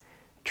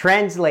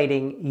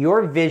Translating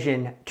your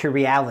vision to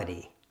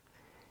reality,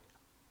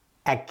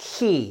 a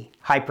key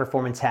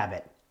high-performance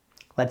habit.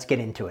 Let's get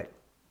into it.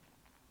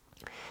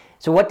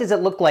 So what does it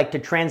look like to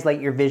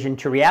translate your vision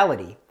to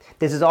reality?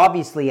 This is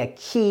obviously a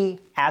key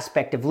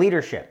aspect of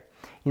leadership.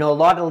 You know, a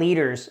lot of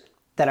leaders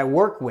that I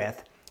work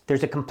with,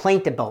 there's a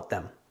complaint about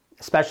them,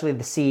 especially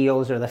the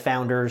CEOs or the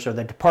founders or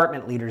the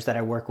department leaders that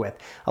I work with.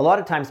 A lot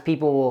of times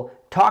people will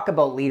talk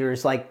about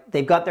leaders like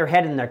they've got their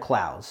head in their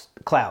clouds,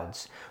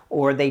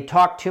 or they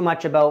talk too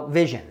much about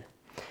vision,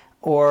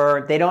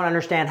 or they don't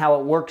understand how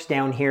it works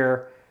down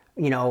here,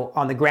 you know,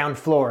 on the ground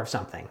floor of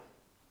something.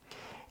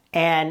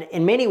 And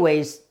in many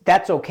ways,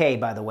 that's okay,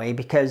 by the way,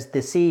 because the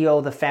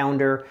CEO, the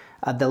founder,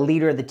 the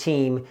leader of the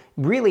team,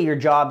 really your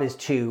job is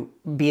to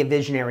be a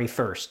visionary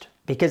first.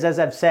 Because as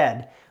I've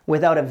said,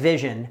 without a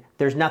vision,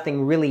 there's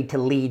nothing really to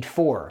lead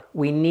for.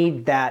 We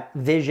need that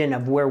vision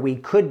of where we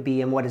could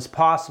be and what is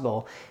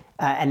possible,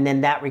 and then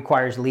that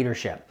requires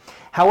leadership.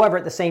 However,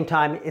 at the same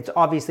time, it's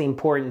obviously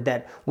important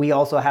that we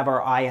also have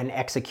our eye on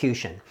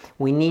execution.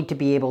 We need to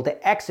be able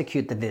to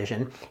execute the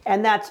vision,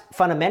 and that's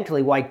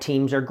fundamentally why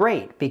teams are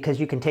great, because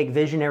you can take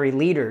visionary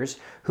leaders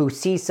who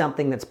see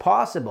something that's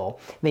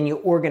possible, then you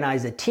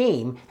organize a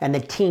team, and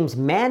the team's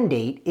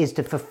mandate is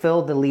to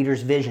fulfill the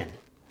leader's vision.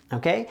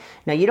 Okay?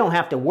 Now, you don't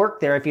have to work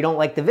there if you don't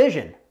like the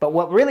vision, but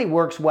what really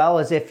works well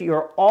is if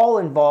you're all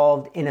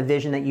involved in a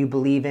vision that you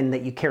believe in,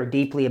 that you care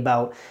deeply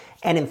about,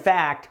 and in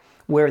fact,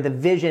 where the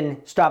vision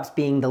stops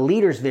being the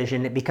leader's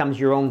vision, it becomes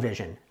your own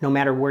vision, no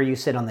matter where you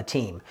sit on the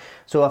team.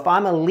 So if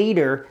I'm a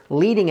leader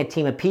leading a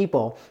team of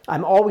people,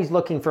 I'm always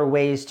looking for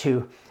ways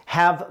to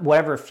have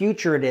whatever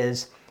future it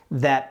is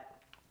that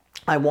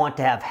I want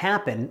to have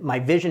happen, my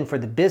vision for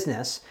the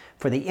business,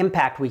 for the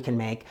impact we can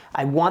make.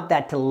 I want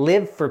that to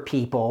live for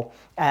people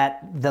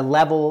at the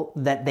level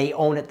that they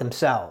own it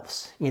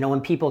themselves. You know,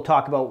 when people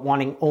talk about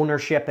wanting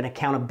ownership and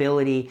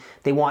accountability,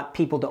 they want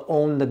people to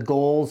own the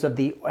goals of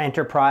the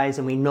enterprise,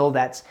 and we know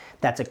that's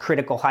a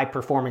critical high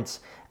performance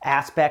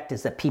aspect,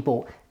 is that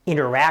people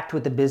interact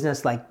with the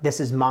business like this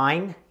is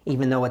mine,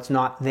 even though it's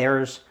not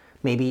theirs,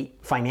 maybe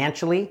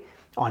financially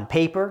on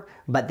paper,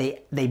 but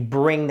they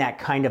bring that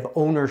kind of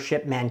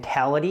ownership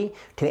mentality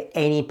to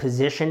any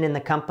position in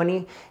the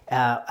company,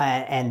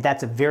 and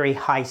that's a very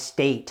high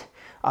state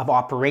of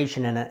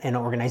operation in an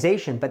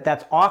organization. But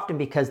that's often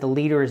because the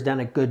leader has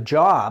done a good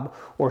job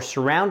or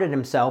surrounded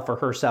himself or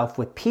herself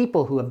with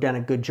people who have done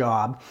a good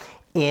job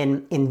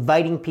in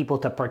inviting people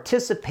to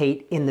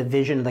participate in the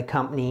vision of the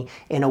company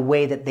in a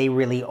way that they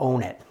really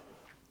own it.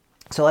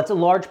 So that's a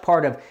large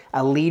part of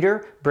a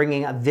leader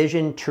bringing a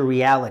vision to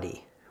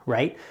reality.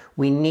 Right?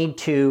 We need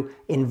to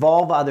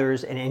involve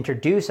others and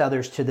introduce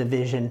others to the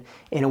vision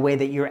in a way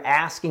that you're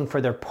asking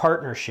for their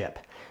partnership,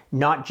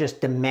 not just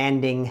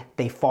demanding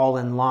they fall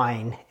in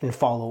line and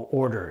follow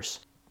orders.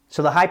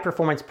 So the high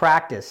performance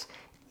practice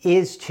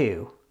is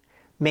to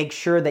make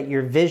sure that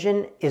your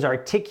vision is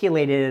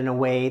articulated in a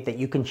way that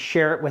you can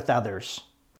share it with others.